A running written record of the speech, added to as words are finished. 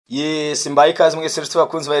Yes, mbaye ikaze mwese rufite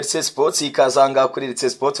bakunzi ba RC Sports ikazanga kuri RC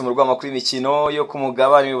Sports mu rwama kuri imikino yo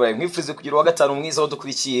kumugabane bibaye mwifurize kugira wa gatanu mwiza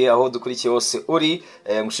aho dukurikiye hose uri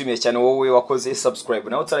ngushimiye cyane wowe wakoze subscribe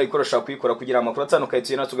nawe utarayikoresha kuyikora kugira amakuru atandukanye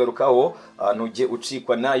tuye natugarukaho ntujye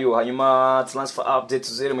ucikwa nayo. Hanyuma transfer update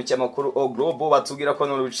zere mu cyamakuru o Globo batubwira ko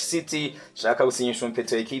Norwich City shaka gusinyisha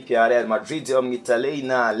umpeto equipe ya Real Madrid bamwita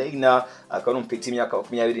Leina akaba umpeti imyaka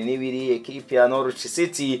 22 equipe ya Norwich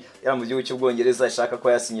City ya mu gihugu cy'Ubwongereza ishaka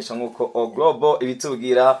ko yasinyisha nkuko o Globo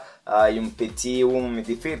ibitubwira yumpeti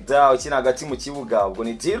midfielder ukina hagati mu kibuga ubwo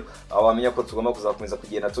ni deal wamenya ko tugomba kuzakomeza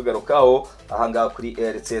kugenda tugarukaho ahanga kuri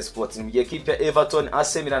RC Sports. Ni mu gihe equipe ya Everton,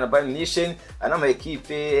 AC Milan na Bayern Munich anama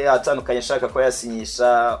equipe atandukanye shaka ko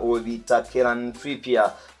yasinyisha ubita Kieran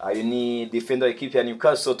Trippier ayo ni defender equipe ya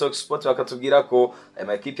Newcastle. Talk Sport bakatubwira ko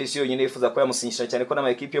ama equipe siyo nyine ifuza ko yamusinyisha cyane ko n'ama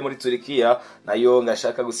equipe yo muri Turkiya nayo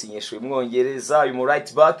ngashaka gusinyisha uyu Mwongereza uyu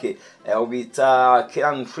right back ubita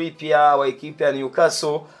Kieran Trippier wa equipe ya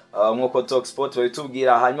Newcastle nkuko Talk Sport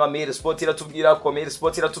bayitubwira. Hanyuma Mail Sport iratubwira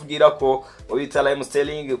ko ubita Raheem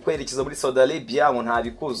Sterling kwerekeza muri Saudi Arabia ngo nta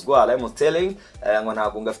bikuzwa. Raheem Sterling ngo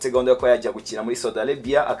ntabwo ngafite gahunda yo ko yajya gukina muri Saudi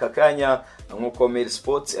Arabia akakanya nkuko Mail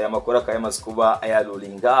Sport amakuru akayamaze kuba aya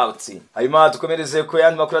rolling out. Hanyuma dukomereze ko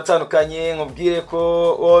yandi makuru atandukanye nkubwire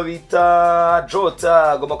ko ubita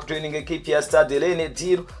Jota agomba kujoininga equipe ya Stade Rennes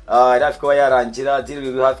deal hafi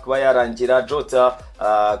kuba yarangira Jota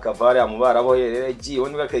Kavare amubara boherere giye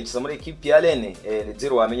woni bakayikiza muri equipe ya Rennes ni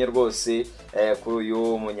zero wamenye rwose kuri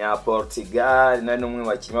uyu munya Portugal nari numwe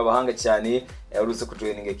bakinnyi bahanga cyane uruze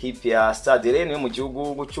kujoininga equipe ya Stade Rennes yo mu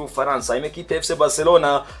gihugu cy'u Faransa. Ime equipe FC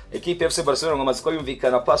Barcelona ngo maziko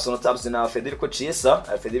yumvikana personal terms na Federico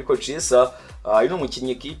Chiesa ino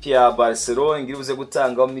mukinnyi equipe ya Barcelona ngiribuze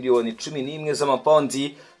gutanga miliyoni 11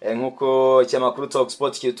 z'amapaundi nkuko cyamakuru Talk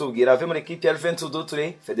Sport kitubwira ave muri equipe ya Juventus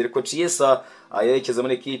Duttre. Federico Chiesa yerekeza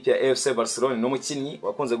muri equipe ya FC Barcelona no mukinnyi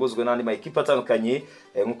wakunze guzwe n'andi ma equipe atandukanye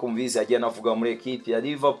nkuko mubizi yagiye navuga muri equipe ya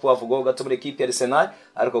Liverpool avuga gato muri equipe ya Arsenal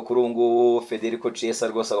ariko kurungu Federico Chiesa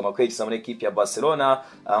rwose agomba kwerekeza muri equipe ya Barcelona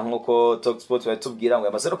nkuko Talk Sport batubwira ngo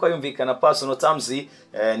yamaze ko yumvikana personal terms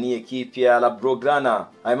ni equipe ya La Blaugrana.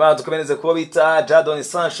 Hanyuma dukomereze kuba bita Jadon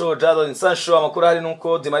Sancho amakuru hari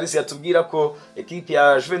nuko Di Maria yatubwira ko equipe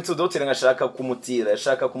ya Juventus Duttre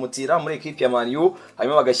ngashaka kumutira muri equipe ya Man U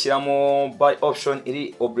hanyuma bagashyiramo buy option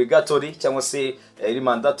iri obligatory cyangwa se iri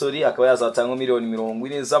mandatory akaba yazatanga miliyoni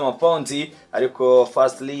 40 z'amapaundi ariko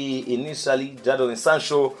initially Jadon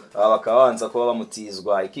Sancho bakabanza kuba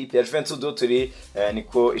bamutizwa. Equipe ya Juventus Duttre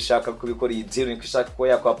niko ishaka kubikora iyi deal niko ishaka ko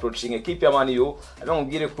yakwa approaching equipe ya Man U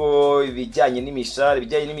anamubwire ko ibijyanye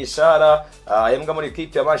n'imishahara yembwa muri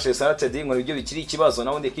equipe ya Manchester United ngo nibyo bikiri ikibazo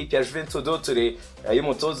naho equipe ya Juventus Duttre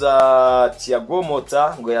y'umutoza Thiago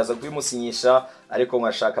Motta ngo yaza kubimusinyisha ariko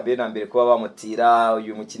ngashaka bene mbere kuba bamutira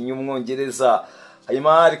uyu mukinnyi w'Umwongereza.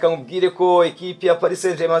 Hanyuma reka nkubwire ko equipe ya Paris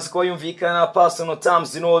Saint-Germain ko yumvikana personal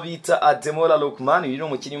terms no bita Ademola Lookman uyu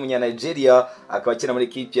umukinnyi w'umunya Nigeria akaba akina muri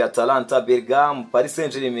equipe ya Atalanta Bergame. Paris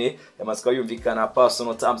Saint-Germain yamaze ko yumvikana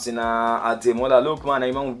personal terms na Ademola Lookman.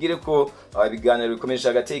 Hanyuma nkubwire ko ibiganiro bikomeje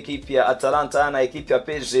hagati equipe ya Atalanta na equipe ya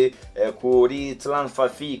PSG kuri transfer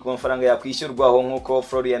fee ku mafaranga yakwishyurwaho nkuko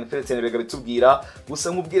Florian Plettenberg bitubwira.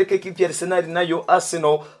 Gusa nkubwire ko equipe ya Arsenal nayo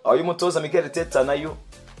uyu mutoza Mikel Arteta nayo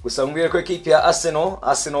gusa ngwire ko equipe ya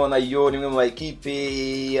Arsenal nayo nimwe mu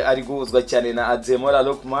equipe ari guzwa cyane na Ademola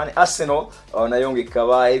Lookman. Arsenal nayo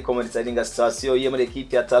ngikaba iri monitoringa station ye muri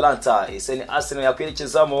equipe ya Atalanta. Ese ni Arsenal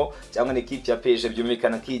yakwerekezamo cyangwa ni equipe ya PSG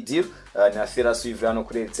byumvikana kidir na Ferran suivre hano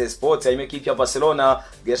kuri RC Sports. Hanyuma equipe ya Barcelona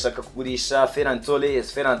gashaka kugurisha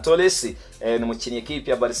Ferran Torres ni mukinnyi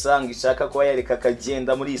equipe ya Barca ngishaka ko yareka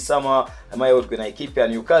kagenda muri isama amayorwe na equipe ya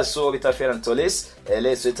Newcastle bita Ferran Torres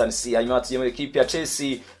Leicester. Hanyuma tuye muri equipe ya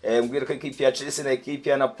Chelsea mbwira ko equipe ya Chelsea na equipe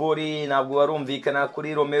ya Napoli ntabwo barumvikana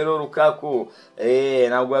kuri Romelu Lukaku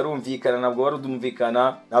ntabwo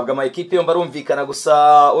barumvikana ntabwo ama equipe yo barumvikana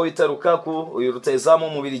gusa ubita Lukaku uyu rutazamu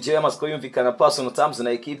mu Birigi y'amasiko yumvikana personal terms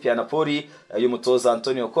na equipe ya Napoli y'umutoza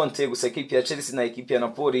Antonio Conte. Gusa equipe ya Chelsea na equipe ya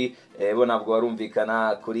Napoli bo ntabwo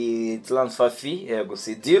barumvikana kuri transfer fee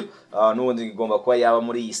gusa deal n'ubundi igomba kuba yaba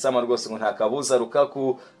muri iyi summer rwose ngo nta kabuza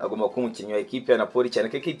Lukaku agomba kuba umukinnyi wa equipe ya Napoli cyane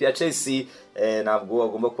ko equipe ya Chelsea ntabwo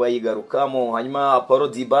agomba kuba yigarukamo. Hanyuma Paulo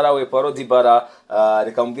Dybala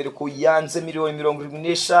reka mubwire ko yanze miliyoni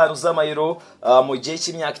 75 z'amayero mu gihe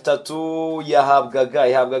cy'imyaka 3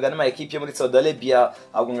 yahabwaga n'ama equipe muri Saudi Arabia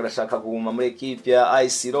ahubwo ngashaka kuguma muri equipe ya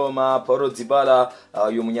AS Roma. Paulo Dybala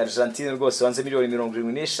uyu munya Argentine rwose wanze miliyoni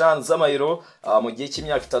 75 z'amayero mu gihe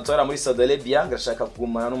cy'imyaka 3 ara muri Saudi Arabia ngashaka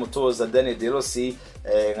kugumana n'umutoza Daniel De Rossi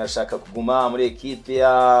ngashaka kuguma muri equipe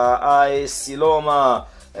ya AS Roma.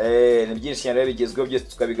 ni byinshi cyane bigezweho byose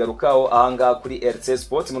tukabigarukaho ahanga kuri RC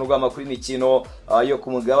Sport mu rugamba kuri mikino yo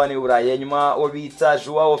ku mugabane w'Uburayi. Nyuma obita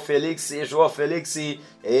Joao Felix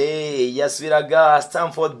yasubiraga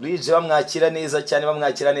Stamford Bridge bamwakira neza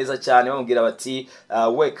cyane bamubwira bati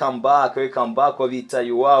welcome back obita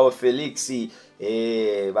Joao Felix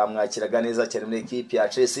bamwakiraga neza cyane muri equipe ya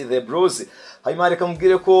Chelsea the Blues. Hanyuma reka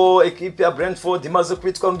mubwire ko equipe ya Brentford imaze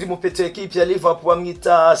kwitwa undi mupete equipe ya Liverpool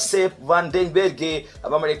bamwita Sepp van den Berg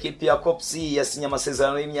aba muri equipe ya KOPS yasinye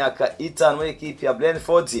amasezerano y'imyaka 5 muri equipe ya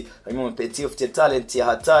Brentford. Hanyuma mupete ufite talent ya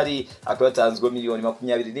hatari akaba yatanzwe miliyoni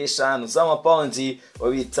 25 z'amapaundi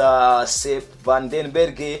bita Sepp van den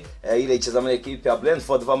Berg irekeza muri equipe ya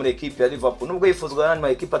Brentford va muri equipe ya Liverpool nubwo yifuzwa n'andi ma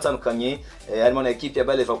equipe atandukanye harimo na equipe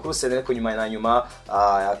ya Leverkusen ariko nyuma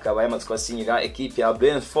akaba yamaze kwasinyira equipe ya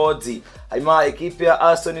Brentford. Hanyuma equipe ya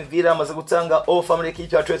Aston Villa amaze gutanga offer muri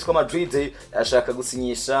equipe ya Atletico Madrid ashaka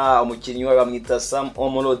gusinyisha umukinnyi wa bamwita Sam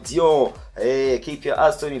Omolodion. Equipe ya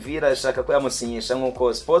Aston Villa ashaka ko yamusinyisha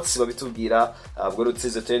nkuko Sports babitubwira ubwo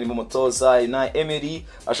rutsize training mu mutoza Unai Emery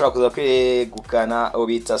ashaka kuza kwegukana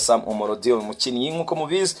obita Sam Omolodion umukinnyi nkuko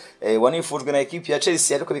mubizi wanifujwe na equipe ya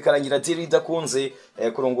Chelsea ariko bikarangira deal idakunze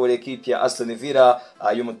kurongora equipe ya Aston Villa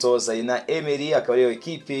y'umutoza Unai Emery akaba ariyo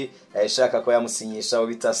equipe ashaka ko yamusinyisha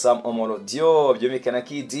obita Sam Omolodion. Byomekana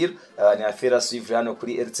ki deal ni affaire suivre hano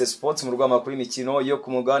kuri RC Sport mu rugamba kuri mikino yo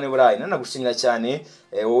ku mugabane w'Uburayi. Nanagushimira cyane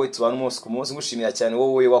wowe tubana umunsi ku munsi, ngushimira cyane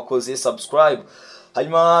wowe wakoze subscribe.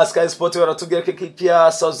 Hanyuma Sky Sport baratubwira ko equipe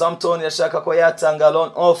ya Southampton yashaka ko yatanga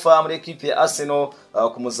loan offer muri equipe ya Arsenal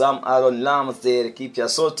ku muzamu Aaron Ramsdale. Equipe ya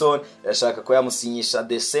Southampton yashaka ko yamusinyisha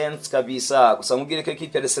decent kabisa. Gusa mubwire ko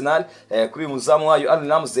equipe ya Arsenal kuri muzamu wayo Aaron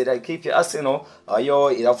Ramsdale equipe ya Arsenal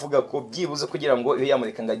ayo iravuga ko byibuze kugira ngo iyo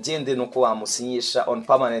yamurika ngagende nuko wamusinyisha on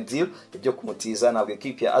permanent deal ibyo kumutiza nabwo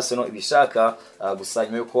equipe ya Arsenal ibishaka. Gusa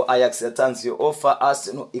nyuma yuko Ajax yatanze iyo offer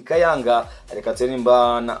Arsenal ikayanga reka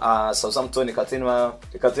tenimba na Southampton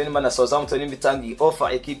na Southampton imbitangi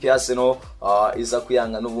offer equipe ya Arsenal iza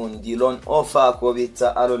kuyanga n'ubundi loan offer ko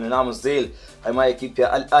bita Aaron Ramsdale. Hanyuma equipe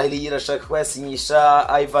ya Al Ahly irashaka ko yasinyisha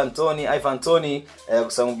Ivan Toney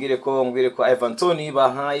gusa mubwire ko Ivan Toney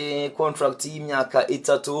bahaye contract y'imyaka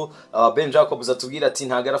 3. Ben Jacobs atubwira ati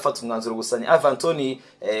ntago arafata umwanzuro gusa ni Ivan Toney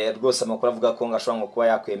rwose amakuru avuga ko ngashobora kuba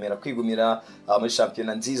yakwemera kwigumira muri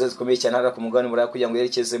championnat nziza zikomeye cyane hara ku mugabane w'Uburayi kugira ngo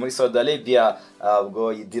yerekeze muri Saudi Arabia.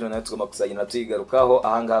 Ubwo yidiro nayo tugomba kuzagenda tuyigarukaho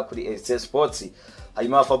ahanga kuri RC Sports.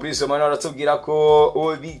 Hanyuma Fabrice Romano aratubwira ko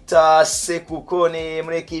obita Sekou Kone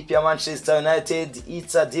muri equipe ya Manchester United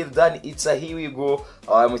it's a deal done, it's a here we go.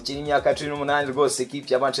 Umukinnyi imyaka 18 rwose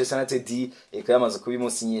equipe ya Manchester United ikayamaze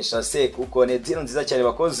kubimusinyisha Sekou Kone. Deal nziza cyane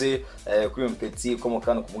bakoze kuri mpeti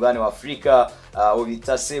komokano ku mugabane wa Afrika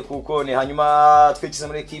obita Sekou Kone. Hanyuma twikize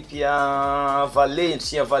muri equipe ya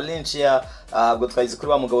Valencia ubwo twagize kuri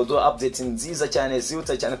ba mugabo do update nziza cyane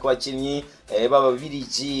zihuta cyane ku bakinnyi baba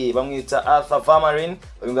birigi bamwita Arthur Vamarin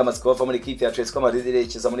babinga amaze kuva muri equipe ya Atletico Madrid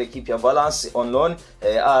irekeza muri equipe ya Valence on loan.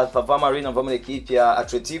 Arthur Vamarin ava muri equipe ya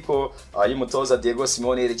Atletico y'umutoza Diego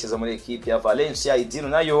Simeone irekeza muri equipe ya Valencia. Idino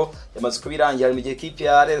nayo yamaze kubirangira mu gihe equipe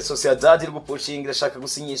ya Real Sociedad iri gupushinga ashaka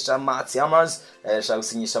gusinyisha Mats Hummels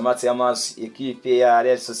equipe ya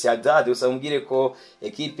Real Sociedad. Usambwire ko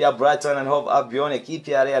equipe ya Brighton and Hove Albion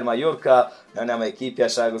equipe ya Real Mallorca nane ama equipe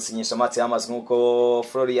yashaka gusinyisha Mats Hummels nkuko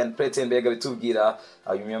Florian Plettenberg bitubwira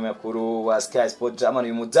umunyamakuru wa Sky Sport Germany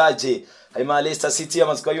y'Umudage. Hanyuma Leicester City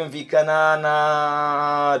yamaze kuyumvikana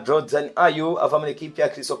na Jordan Ayew ava muri equipe ya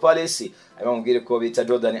Crystal Palace. Hanyuma mubwire ko bita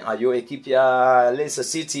Jordan Ayew equipe ya Leicester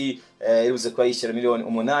City iruze ko yishyura miliyoni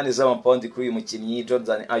 8 z'amapaundi kuri uyu mukinnyi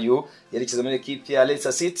Jordan Ayew yerekeza muri equipe ya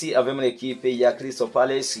Leicester City ave muri equipe ya Crystal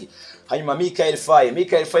Palace. Hanyuma Michael Faye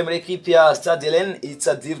muri equipe ya Stade Rennes it's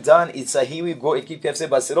a deal done, it's a here we go. Equipe ya FC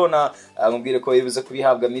Barcelona mubwire ko iruze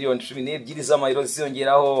kubihabwa miliyoni 12 z'amayero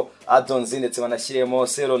ziyongeraho add-ons ndetse banashyiremo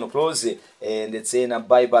sell-on clause ndetse na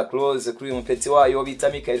buyback clause kuri umupeti wayo bita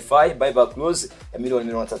Michael Faye buyback clause ya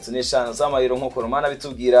miliyoni 35 z'amayero nkuko Romana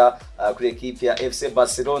bitubwira kuri equipe ya FC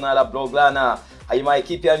Barcelona la Blaugrana. Hanyuma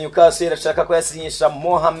equipe ya Newcastle irashaka ko yasinyisha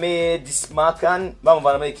Mohamed Smakan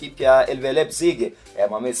bamuvana muri equipe ya RB Leipzig.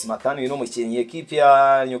 Mohamed Smakan uyu n'umukinnyi equipe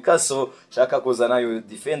ya Newcastle shaka kuzana yo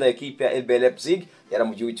defender equipe ya RB Leipzig yara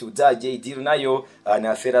mu gihugu cy'Ubudage. Idiro nayo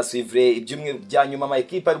na fera suivre ibyumwe bya nyuma ama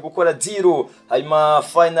equipe ari gukora deal. Hanyuma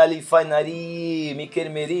finally Mikel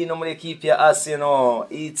Merino muri equipe ya Arsenal.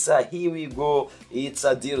 Here we go, it's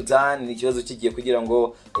a deal done. Ni ikibazo kigiye kugira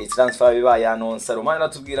ngo transfer bibaye anonsa. Romana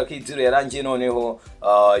aratubwira ko deal yarangiye noneho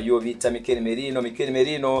yo bita Mikel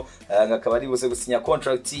Merino ngakaba ari buze gusinya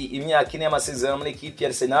contract imyaka 4 y'amasezerano muri equipe ya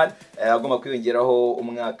Arsenal, agomba kwiyongeraho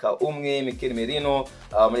umwaka umwe. Mikel Merino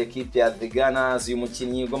muri equipe ya The Gunners, uyu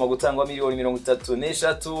mukinnyi ugomba gutangwa miliyoni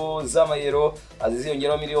 33 z'amayero,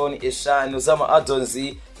 aziziyongeraho miliyoni 5 z'ama add-ons.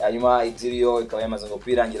 Hanyuma idiriyo ikaba yamaze ngo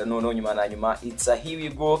kwirangira none nyuma it's a here we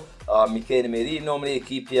go. Mikel Merino muri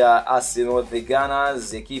equipe ya Arsenal The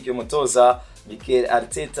Gunners, equipe y'umutoza Mikel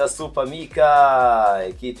Arteta Super Mika,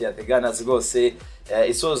 equipe ya The Gunners rwose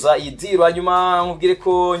isoza idiro. Hanyuma nkubwire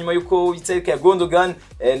ko nyuma yuko iteka ya Gundogan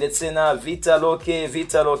ndetse na Vitor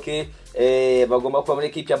Roque bagomba kuba muri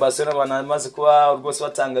equipe ya Barcelona, banamaze kuba rwose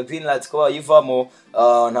batanga green light ko bayivamo.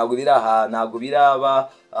 Ntabwo biraba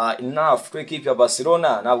enough ku equipe ya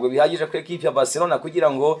Barcelona, ntabwo bihagije ku equipe ya Barcelona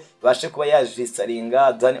kugira ngo bashe kuba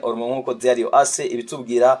yajistaringa Dani Olmo nkuko Diario Ase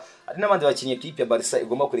ibitubwira. Ari n'abandi bakinye equipe ya Barca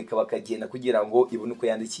igomba kureka bakagenda kugira ngo ibone uko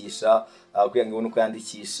yandikisha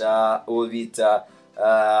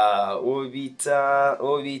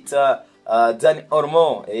Dani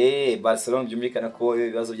Olmo. Barcelona byumvikana ko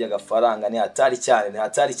ibibazo by'agafaranga ni hatari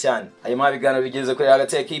cyane. Hanyuma biganiro bigeze kuri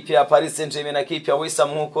hagati ya equipe ya Paris Saint-Germain na equipe ya West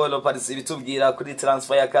Ham nkuko lo Paris bitubwira kuri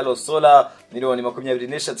transfer ya Carlos Soler miliyoni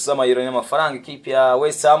 23 z'amayero y'amafaranga. Equipe ya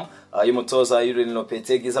West Ham y'umutoza Julen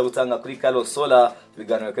Lopetegui iza gutanga kuri Carlos Soler.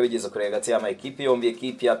 Biganiro bigeze kuri hagati ya equipe yombi,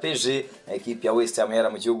 equipe ya PSG na equipe ya West Ham yara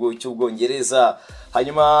mu gihugu cy'Ubwongereza.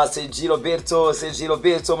 Hanyuma Sergio Roberto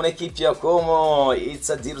muri equipe ya Como, it's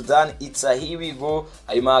a deal done, it's a here we go.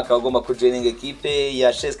 Hanyuma akagomba kujoining equipe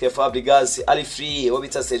ya Cesc Fabregas ali free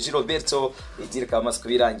obita Sergio Roberto. Idiri kama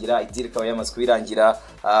yamaze kubirangira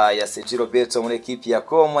ya Sergio Roberto muri equipe ya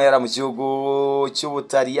Como yara mu gihugu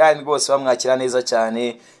cy'Ubutaliyani, rwose bamwakira neza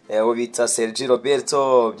cyane. Obita Sergio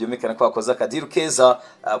Roberto byumvikana ko akoze akadiru keza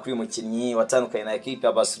kuri umukinnyi watandukanye na equipe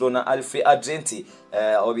ya Barcelona ali free agent.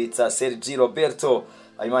 Obita Sergio Roberto.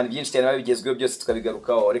 Hanyuma byinshi cyane babigezweho byose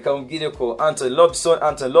tukabigarukaho. Reka mubwire ko Anton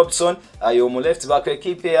Lobson ayo mu left back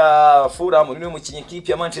equipe ya Fulham ni umukinnyi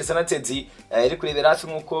equipe ya Manchester United iri kurebera hafi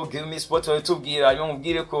nkuko Gimmy Sport batubwira. Hanyuma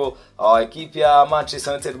mubwire ko equipe ya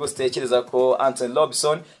Manchester United rwose tekereza ko Anton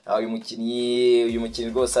Lobson uyu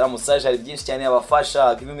mukinnyi rwose aramusaje, ari byinshi cyane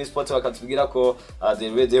yabafasha. Gimmy Sport bakatubwira ko the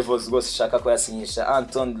Red Devils rwose shaka ko yasinyisha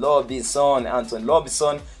Anton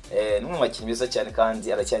Lobson n'umwe makinyi beza cyane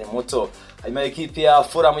kandi aracyari muto. Hanyuma equipe ya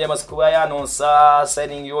Fulham yamaze kuba yanonsa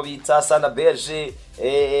signing yo bita Sander Berge.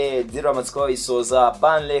 Diro yamaze kuba isoza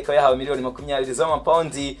Burnley ko yahawe miliyoni 20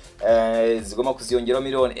 z'amapaundi, zigomba kuziyongeraho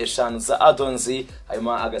miliyoni 5 za add-ons.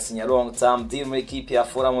 Hanyuma agasinya long term deal muri equipe ya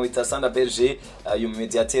Fulham bita Sander Berge, uyu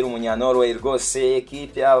mediateur umunyanorway rwose.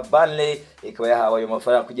 Equipe ya Burnley ikaba yahawe ayo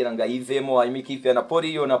mafaranga kugira ngo ayivemo. Hanyuma equipe ya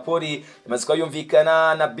Napoli imaze kuba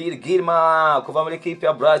yumvikana na Bill Gilma kuva muri equipe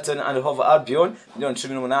ya Brighton and Hove Albion miliyoni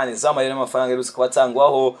 18 z'amayero y'amafaranga y'urusi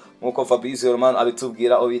kubatangwaho nkuko Fabrizio Romano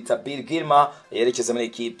abitubwira. Obita Bill Gilma yerekeza muri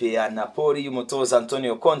equipe ya Napoli y'umutoza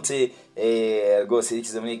Antonio Conte, rwose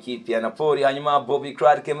yerekeza muri equipe ya Napoli. Hanyuma Bobby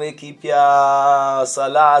Clark muri equipe ya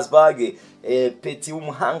Salzburg, peti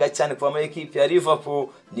w'umuhanga cyane kuva muri equipe ya Liverpool,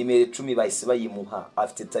 nimero 10 bahise bayimuha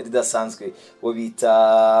afite tari dasanzwe.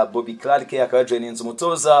 Bobita Bobby Clark akaba joininze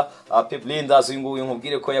umutoza Pep Linders. Uyu nguyu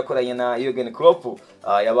nkubwire ko yakoranye na Jurgen Klopp,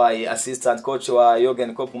 yabaye assistant coach wa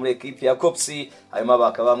Jurgen Klopp muri equipe ya KOPS. Hanyuma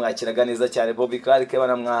bakaba bamwakiraga neza cyane Bobby Clark,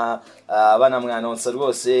 banamwanonsa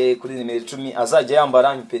rwose kuri nimero 10 azajya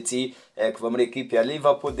yambara peti kuva muri equipe ya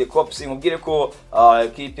Liverpool the KOPS. Nkubwire ko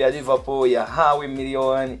equipe ya Liverpool yahawe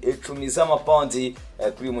miliyoni 10 z'amapaundi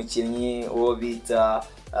kuri umukinnyi wo bita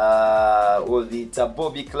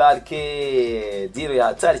Bobby Clark. Diro ya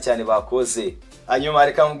hatari cyane bakoze. Hanyuma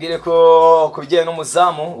reka mubwire ko kubijyanye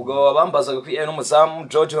n'umuzamu, ubwo bambazaga kubijyanye n'umuzamu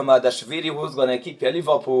George Madashvili huzwa na equipe ya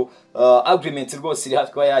Liverpool, agreement rwose iri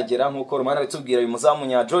hafi kuba yagera nkuko Romana bitubwira. Uyu muzamu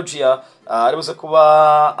nya Georgia ari buze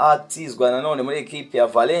kuba atizwa nanone muri equipe ya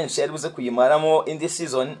Valencia, ari buze kuyimaramo indi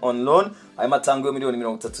season on loan. Hanyuma atangwe miliyoni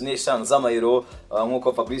 35 z'amayero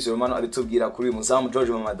nkuko Fabrizio Romano abitubwira kuri uyu muzamu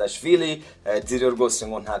George Madashvili. Diro rwose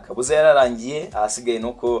ngo nta kabuza yararangiye, ahasigaye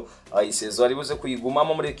nuko isezo ari buze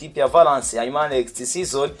kuyigumamo muri equipe ya Valence. Hanyuma next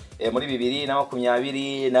season muri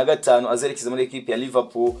 2025 azerekeza muri equipe ya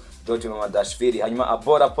Liverpool George Madashvili. Hanyuma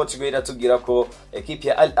Abora Portugal iratubwira ko equipe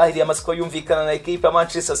ya Al Ahly yamaze ko yumvikana na equipe ya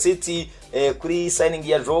Manchester City kuri signing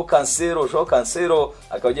ya Joao Cancelo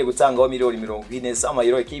akaba agiye gutangaho miliyoni 40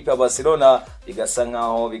 z'amayero. Equipe ya Barcelona bigasa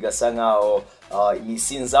nkaho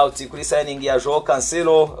imisinzi out kuri signing ya Joao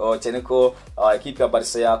Cancelo, cyane ko equipe ya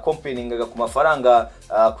Barca ya complainingaga ku mafaranga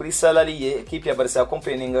kuri salary ye, equipe ya Barca ya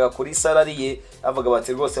complainingaga kuri salary ye, avuga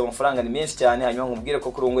bati rwose amafaranga ni menshi cyane. Hanyuma nkubwire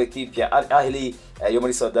ko kuri ngo equipe ya Al Ahly yo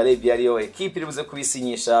muri Saudi Arabia ariyo equipe iribuze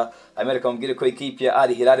kubisinyisha. Amerika mubwire ko equipe ya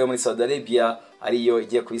Al Hilal yo muri Saudi Arabia ariyo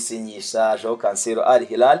igiye kubisinyisha Joao Cancelo. Al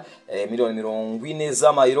Hilal miliyoni 40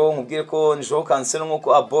 z'amayero. Mubwire ko Joao Cancelo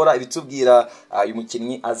nkuko abora ibitubwira uyu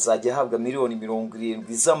mukinnyi azajya ahabwa miliyoni 70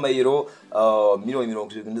 z'amayero, miliyoni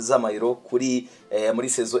 70 z'amayero kuri muri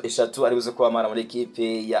sezo eshatu aribuze ko amara muri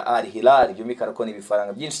equipe ya Al Hilal. Byumvikana ko ni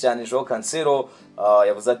bifaranga byinshi cyane. Joao Cancelo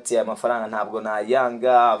yavuze ati amafaranga ntabwo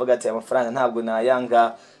nayanga, avuga ati amafaranga ntabwo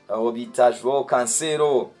nayanga, bita Joao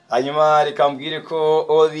Cancelo. Hanyuma reka mbwire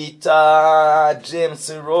ko bita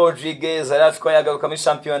James Rodriguez arafiko yagaruka muri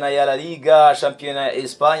championa ya La Liga, championa ya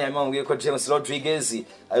Espagne. Hanyuma mbwire ko James Rodriguez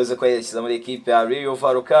ayoze ko yerekiza muri equipe ya Rayo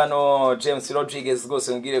Vallecano. James Rodriguez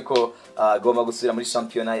rwose mbwire ko agomba gusubira muri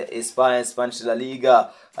championa ya Espagne, Spanish La Liga.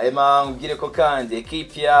 Hanyuma mbwire ko kandi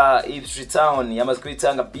equipe ya Ipswich Town yamaze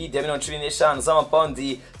kwitanga bid ya 15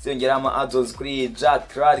 z'amapaundi ziyongera ama add-ons kuri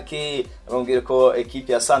Jack Clark. Mbwire ko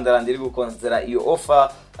equipe ya Sunderland iri gukonsidera iyo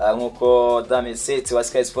offer nkuko Dame Set wa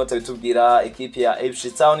Sky Sport bitubwira. Equipe ya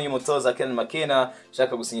Ipswich Town y'umutoza Ken McKenna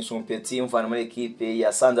shaka gusinyisha umupeti mvana muri equipe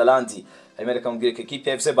ya Sunderland. Amerika mubwire ko equipe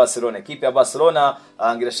ya FC Barcelona, equipe ya Barcelona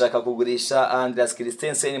ngira shaka kugurisha Andreas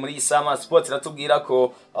Christensen muri Sama Sport iratubwira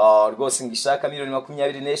ko rwose ngishaka miliyoni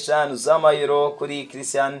 25 z'amayero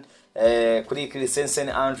kuri Christensen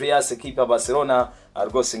Andreas. Equipe ya Barcelona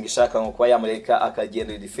rwose ngishaka nkuko yamureka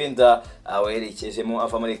akagenda defender werekejemo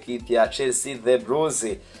ava muri equipe ya Chelsea the Blues.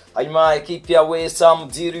 Hanyuma equipe ya West Ham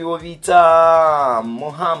diriyo bita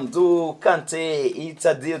Mohamedou Kante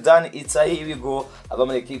itadildan itahibigo ava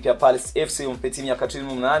muri equipe ya Paris FC umupeti imyaka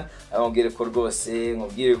 18. Amubwire ko rwose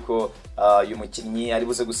nkubwire ko uyu mukinnyi ari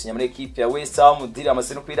buze gusinya muri equipe ya West Ham. Diri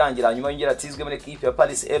amaze no kwirangira, hanyuma yongera atizwe muri equipe ya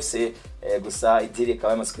Paris FC, gusa idiri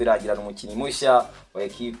ikaba yamaze kwirangira n'umukinnyi mushya wa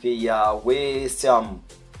equipe ya West Ham.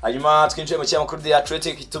 Hanyuma twinjiye mu cyamakuru ya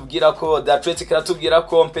Athletic tubwira ko The Athletic iratubwira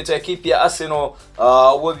ko mpeto ya equipe ya Arsenal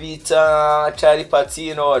uwo bita Charlie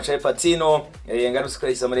Patino yangarutse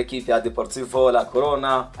kweza muri equipe ya Deportivo La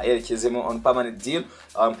Corona ayerekezemo on permanent deal.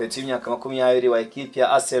 Mpeto y'imyaka 20 wa equipe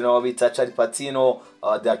ya Arsenal bita Charlie Patino.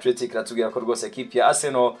 The Athletic iratubwira ko rwose equipe ya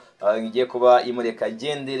Arsenal ngiye kuba imureka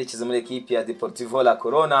agende yerekeza muri equipe ya Deportivo La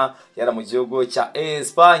Corona yara mu gihugu cya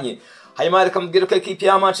Espagne. Hanyuma reka mubwire ko equipe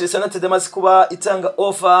ya Manchester United amaze kuba itanga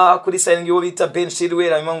offer kuri signing yo bita Ben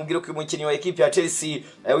Chilwell. Hanyuma mubwire ko umukinnyi wa equipe ya Chelsea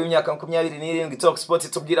w'imyaka 27 Talk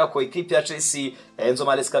Sport tubwira ko equipe ya Chelsea Enzo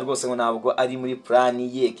Maresca rwose ngo ntabwo ari muri plan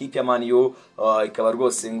ye. Equipe ya Man U ikaba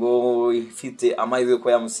rwose ngo ifite amahirwe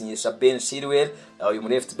ko yamusinyisha Ben Chilwell uyu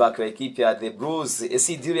muri left back wa equipe ya The Blues.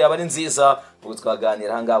 Ese deal yaba ari nziza? Ubu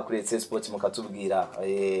twaganira hanga kuri ZOSE Sport mukatubwira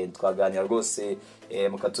twaganira rwose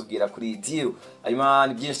mukatubwira kuri deal. Hanyuma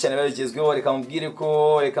ni byinshi cyane bagezweho. Reka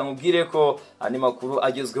mubwire ko ani makuru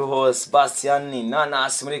agezweho. Sebastian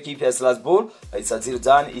Nanas muri equipe ya Strasbourg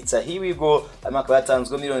itazirdan here we go. Amaka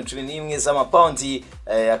yatanzwe miliyoni 11 z'amapaundi,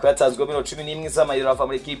 akaba yatanzwe miliyoni 11 z'amayero ava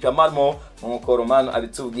muri equipe ya Malmo nkuko Romano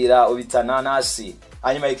abitubwira ubita Nanas.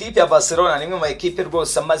 Hanyuma equipe ya Barcelona nimwe mu equipe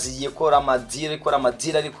rwose amazi ikora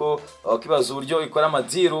amadira ariko kibazo uburyo ikora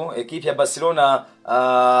amadiru. Equipe ya Barcelona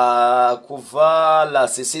kuva la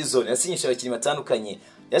season yasinyishije abakinnyi batandukanye,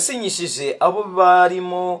 yasinyishije abo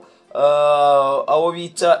barimo abo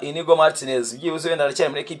bita Inigo Martinez byibuze wenda aracyari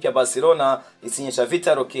muri equipe ya Barcelona. Isinyisha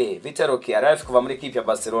Vitor Roque arafi kuva muri equipe ya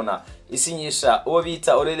Barcelona. Isinyisha uwo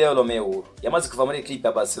bita Aurelio Romeu yamaze kuva muri equipe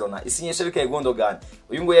ya Barcelona. Isinyisha Ilkay Gundogan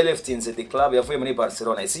uyu ngo leftinze the club yavuye muri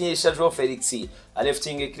Barcelona. Isinyisha Joao Felix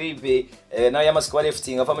lefting club nawe yamaze kuba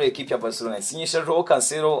lefting ava muri equipe ya Barcelona. Isinyisha Joao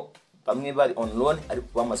Cancelo bamwe bari on loan ariko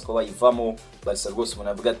bamaze kuba bayivamo. Barca rwose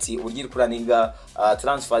umuntu avuga ati uburyo kuraninga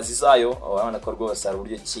transfers zayo urabona ko rwose ari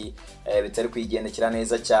uburyo ki bitari kwigendekera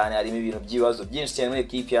neza cyane. Harimo ibintu by'ibibazo byinshi cyane muri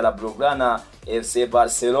equipe ya La Blaugrana FC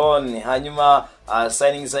Barcelona. Hanyuma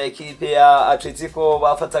signing za equipe ya Atletico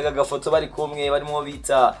bafataga agafoto bari kumwe, barimo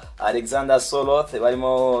bita Alexander Soloth,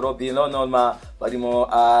 barimo Robin Lonolma, barimo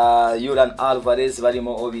Julian Alvarez,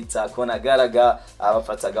 barimo obita Kona Garaga.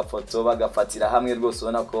 Bafataga agafoto bagafatira hamwe rwose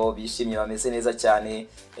ubona ko bishimye bameze neza cyane.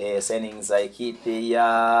 Signing za equipe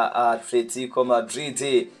ya Atletico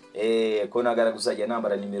Madrid Kona Garaga ajya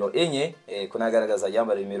nambara nimero 4 Kona Garaga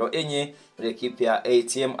yambara nimero 4 muri equipe ya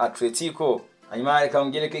ATM Atletico. Hanyuma reka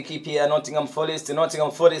mbwire ko equipe ya Nottingham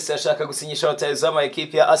Forest yashaka gusinyisha rutayizamu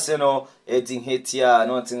equipe ya Arsenal Eddie Nketiah.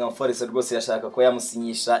 Nottingham Forest rwose yashaka ko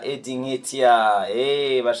yamusinyisha Eddie Nketiah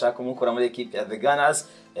bashaka kumukura muri equipe ya The Gunners.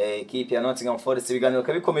 ekipe ya Nottingham Forest. Ibiganiro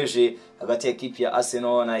kabikomeje hagati ya ekipe ya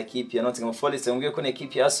Arsenal na ekipe ya Nottingham Forest. Mbwiye ko na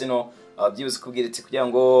ekipe ya Arsenal byibuze kubwira iti kugira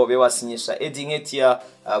ngo be wasinyisha Eddie Nketiah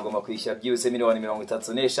agomba kwishyura byibuze miliyoni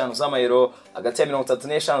 35 z'amayero, hagati ya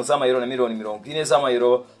 35 z'amayero na miliyoni 40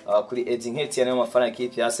 z'amayero kuri Eddie Nketiah. Nayo mafaranga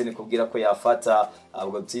ekipe ya Arsenal kubwira ko yafata.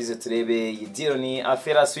 Ubwo tuize turebe iyi deal ni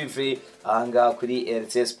affaire suivre ahanga kuri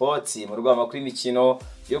RT Sports mu rwego kuri imikino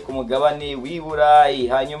yo ku mugabane w'Iburayi.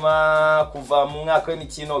 Hanyuma kuva mu mwaka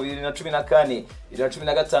w'imikino 2014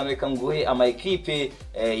 2015 reka nguhe ama ekipe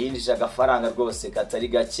yinjije agafaranga rwose katari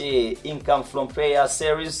gake income from player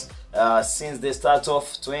series since the start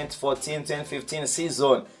of 2014-2015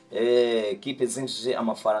 season. Ekipe zinjije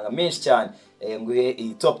amafaranga menshi cyane, nguhe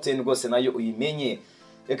iyi top 10 rwose nayo uyimenye.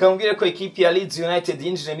 Reka mbwire ko ekipe ya Leeds United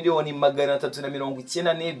yinjije miliyoni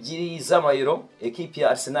 392 z'amayero, ekipe ya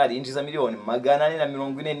Arsenal yinjiza miliyoni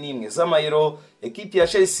 441 z'amayero, ekipe ya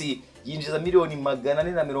Chelsea yinjiza miliyoni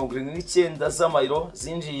 479 z'amayero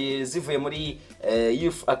zinjiye zivuye muri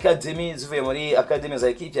Youth Academy, zivuye muri academy za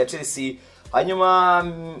ekipe ya Chelsea. Hanyuma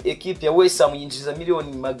ekipe ya West Ham yinjiza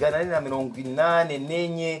miliyoni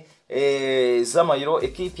 484 z'amayero,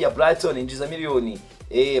 ekipe ya Brighton yinjiza miliyoni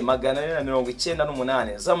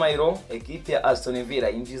 498 z'amayero, ekipe ya Aston Villa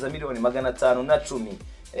yinjiza miliyoni 510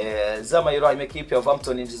 z'amayero. Hanyuma ekipe ya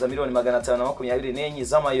Wolverhampton yinjiza miliyoni 524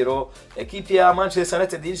 z'amayero, ekipe ya Manchester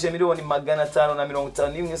United yinjiza miliyoni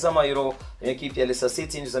 551 z'amayero, ekipe ya Leicester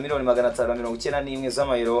City yinjiza miliyoni 591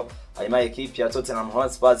 z'amayero. Hanyuma ekipe ya Tottenham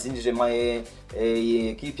Hotspur yinjije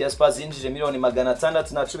ekipe ya Spurs yinjije miliyoni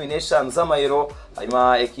 615 z'amayero.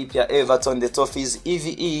 Hanyuma ekipe ya Everton the Toffees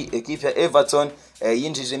EVE, ekipe ya Everton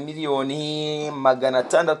yinjije miliyoni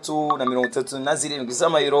 637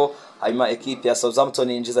 z'amayero. Hanyuma ekipe ya Southampton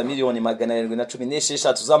yinjiza miliyoni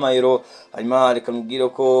 716 z'amayero. Hanyuma reka mubwire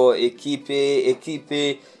ko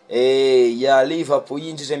ekipe ya Liverpool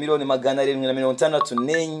yinjije miliyoni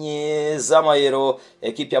 764 z'amayero,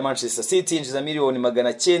 ekipe ya Manchester City yinjiza miliyoni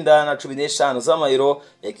 915 z'amayero,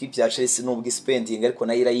 ekipe ya Chelsea nubwo spending ariko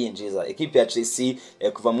nayo irayinjiza. Ekipe ya Chelsea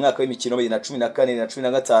kuva mu mwaka w'imikino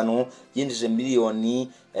 2014-2015 yinjije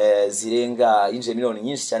miliyoni yinjije miliyoni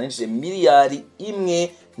nyinshi cyane, yinjije miliyari 1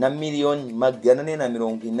 na miliyoni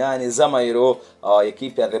 480 z'amayero.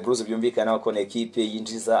 Ekipe ya The Blues byumvikana ko ekipe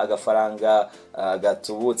yinjiza agafaranga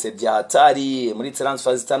gatubutse bya hatari muri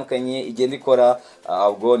transfer zitandukanye igenda ikora.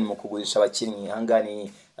 Ubwo ni mu kugurisha abakinnyi,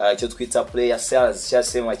 hangani icyo twita player sales,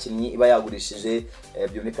 cyase mu bakinnyi iba yagurishije.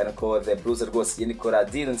 Byumvikana ko The Blues rwose igenda ikora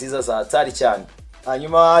deal nziza za hatari cyane.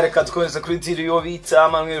 Hanyuma reka dukomeze kuri deal yo bita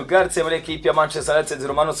Manuel Ugarte muri ekipe ya Manchester United.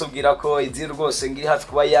 Romano subwira ko deal rwose ngiri hafi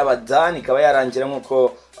kuba yabadani ikaba yarangira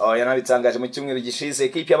nkuko yanabitangaje mu cyumweru gishize.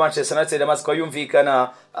 Ekipe ya Manchester United yamaze ko yumvikana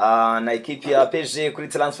na ekipe ya PSG kuri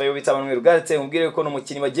transfer yo bita Manuel Ugarte. Umbwire ko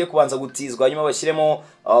n'umukinnyi bagiye kubanza gutizwa hanyuma bashyiremo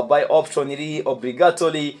buy option iri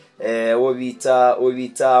obligatory wo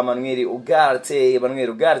bita Manuel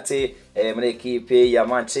Ugarte muri ekipe ya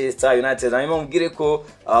Manchester United. Hanyuma umbwire ko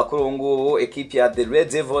kuri ubu ngubu ekipe ya The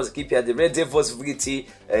Red Devils vuga iti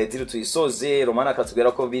deal tuyisoze. Romana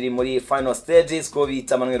akatubwira ko biri muri final stages ko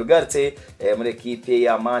bita Manuel Ugarte muri ekipe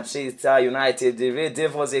ya Manchester United. The Red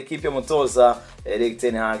Devils ekipe mutoza Erik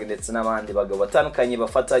ten Hag ndetse n'abandi bagabo batandukanye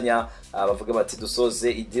bafatanya bavuga bati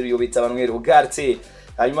dusoze idiru yo bita Manuel Ugarte.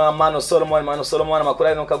 Hanyuma Mano Solomon amakuru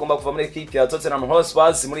ari nuko agomba kuva muri ekipe ya Tottenham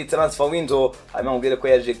Hotspur muri transfer window. Hanyuma mubwire ko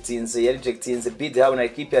yarejectinze bid hawe na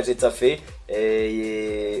ekipe ya Getafe.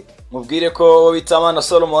 Mubwire ko bita Mano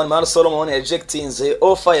Solomon yarejectinze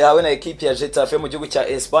offer yawe na ekipe ya Getafe mu gihugu cya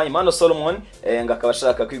Espagne. Mano Solomon ngakaba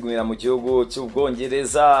ashaka kwigumira mu gihugu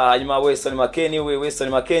cy'Ubwongereza. Hanyuma Weston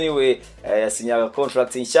McKennie yasinyaga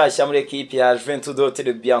contract nshyashya muri ekipe ya Juventus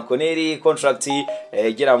de Bianconeri, contract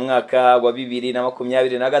igera mu mwaka wa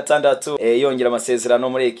 2026 yongera amasezerano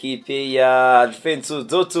muri ekipe ya Juventus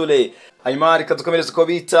d'Otule. Hanyuma reka dukomereze ko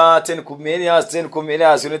bita 10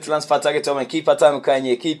 Kumenias unit transfer target ya ekipe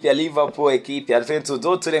atandukanye, ekipe ya Liverpool, ekipe ya Juventus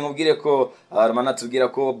d'Otule. Nkubwire ko Romana tubwira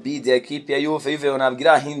ko bid ya ekipe ya Juve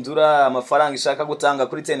nabwira hindura amafaranga ishaka gutanga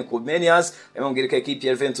kuri 10 Kumenias. Nkubwire ko ekipe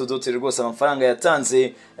ya Juventus d'Otule rwose amafaranga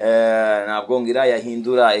yatanze nabwo ngira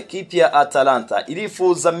yahindura. Ekipe ya Atalanta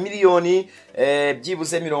irifuza miliyoni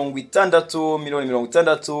byibuze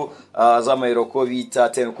 60 z'amayero ko bita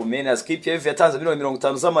 10 Kumenias. Ekipe ya Juve yatanze miliyoni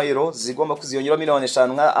 50 z'amayero zigomba kuziyongera miliyoni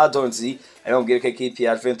 5 nka add-ons. Nkubwire ko ekipe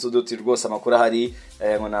ya Juventus d'Otule rwose amakuru ahari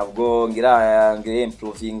ngo nabwo ngira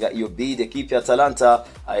improvinga iyo bid equipe ya Atalanta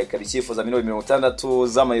ikabikifuza $60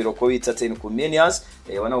 z'amayero ko bita 10 Comenias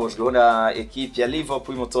wanahujweho na equipe ya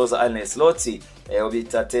Liverpool mutoza Arne Slot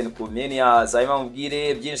obita 10 Comenias ayima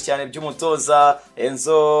mubwire byinshi cyane by'umutoza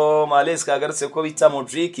Enzo Maresca agarutse ko bita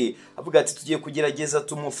Modric avuga ati tugiye kugerageza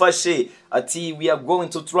tumufashe ati we are going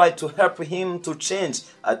to try to help him to change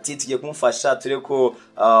ati tugiye kumufasha tureko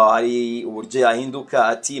hari uburyo yahinduka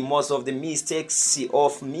ati most of the mistakes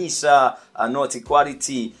of Misha are not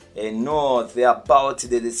quality no they are about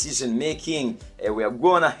the decision making we are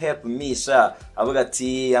gonna help Misha avuga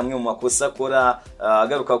ati amwe mu makosa akora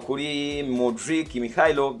agaruka kuri Modric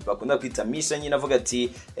Mikhailo bakunda kwita Misha nyine avuga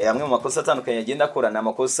ati amwe mu makosa atandukanye agenda akora na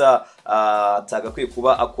makosa atagakwiye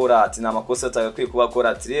kuba akora ati na makosa atagakwiye kuba akora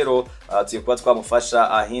ati rero tugiye kuba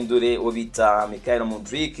twamufasha ahindure ubita Mikhailo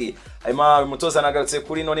Modric ayima umutoza nagarutse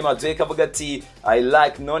kuri Noni Madueke avuga ati I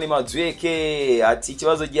like Noni Madueke ati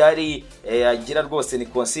ikibazo gihari agira rwose ni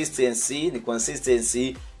consistency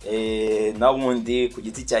nawundi ku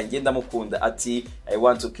giti cyanjye ndamukunda ati I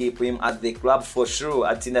want to keep him at the club for sure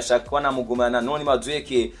ati ndashaka ko namugumana Noni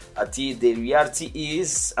Madueke ati the reality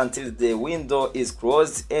is until the window is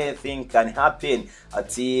closed anything can happen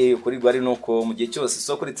ati kuri gwari nuko mu gihe cyose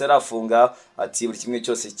soko ritarafunga ati buri kimwe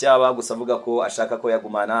cyose cyaba gusa avuga ko ashaka ko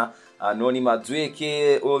yagumana Noni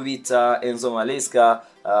Madueke obita Enzo Maresca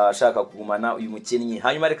ashaka kugumana uyu mukinnyi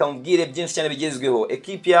hanyuma reka mubwire byinshi cyane bigezweho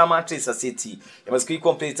equipe ya Manchester City yamaze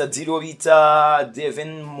kwicompleta deal bita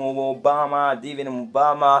Devin Mubama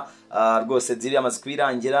rwose deal yamaze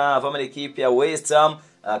kwirangira ava muri equipe ya West Ham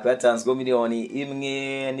akatanzwe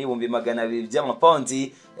 $1,200,000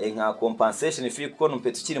 by'amapaundi nka compensation fee kuko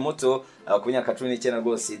numpeto ukiri muto ku myaka 19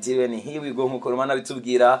 rwose deal ni here we go nkuko Romana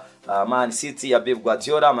bitubwira Man City ya Pep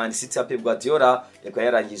Guardiola reka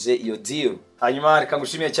yarangije iyo deal hanyuma reka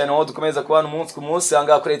ngushimiye cyane wowe dukomeza kubana umunsi ku munsi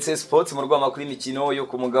anga kuri ZOSE Sports mu rwama kuri imikino yo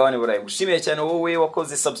ku mugabane burayi ngushimiye cyane wowe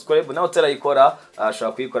wakoze subscribe nawe utarayikora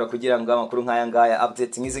ashobora kuyikora kugira ngo amakuru nk'aya ngaya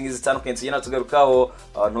update ngizi zitandukanye tugenda tugarukaho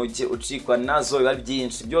ntujye ucikwa nazo biba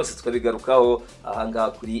byinshi byose tukabigarukaho ahanga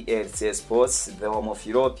kuri ZOSE Sports the home of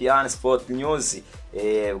European sport news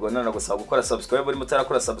ubwo none gusaba gukora subscribe uri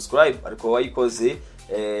mutarakora subscribe ariko wayikoze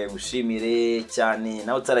ngushimire cyane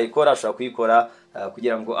nawe utarayikora ashobora kuyikora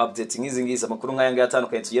kugira ngo update ngizi amakuru nk'aya ngaya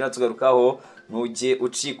atandukanye tugenda tugarukaho ntujye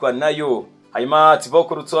ucikwa nayo hanyuma Thibaut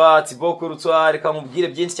Courtois reka mubwire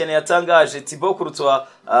byinshi cyane yatangaje Thibaut Courtois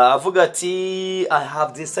avuga ati I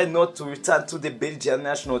have decided not to return to the Belgian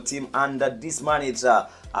national team under this manager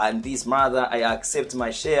and this mother I accept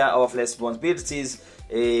my share of responsibilities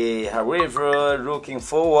however looking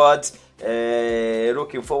forward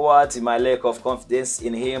my lack of confidence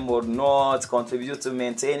in him will not contribute to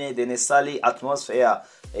maintaining the necessary atmosphere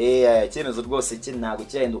cyemezo rwose ntago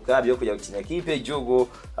cyahinduka byo kujya gukina equipe y'igihugu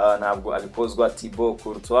ntabwo abikozwa Thibaut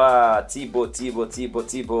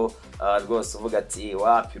rwose uvuga ati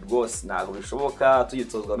wapi rwose ntago bishoboka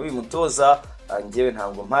tuyitozwa n'uyu mutoza ngewe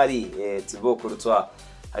ntabwo mpari Thibaut Courtois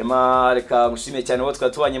hanyuma reka ngushimiye cyane wowe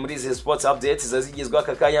twatubanye muri ZOSE Sports updates zazigizwe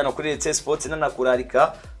aka kanya no kuri ZOSE Sports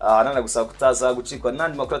nanakurarika nanagusaba kutaza gucikwa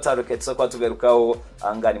nandi makuru atandukanye tuza tugarukaho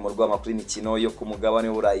angani mu rwama kuri imikino yo ku mugabane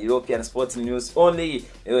w'Uburayi European Sport News only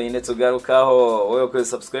nyine tugarukaho wowe kuri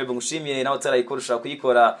subscribe ngushimiye nawe utarayikora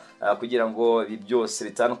kuyikora kugira ngo ibi byose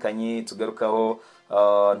bitandukanye tugarukaho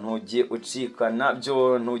ntujye ucikwa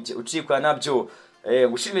nabyo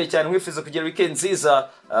ngushimiye cyane nkwifuza kugira weekend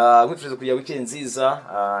nziza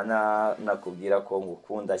nakubwira ko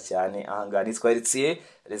ngukunda cyane ahangana twaritsiye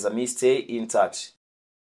les amis stay in touch.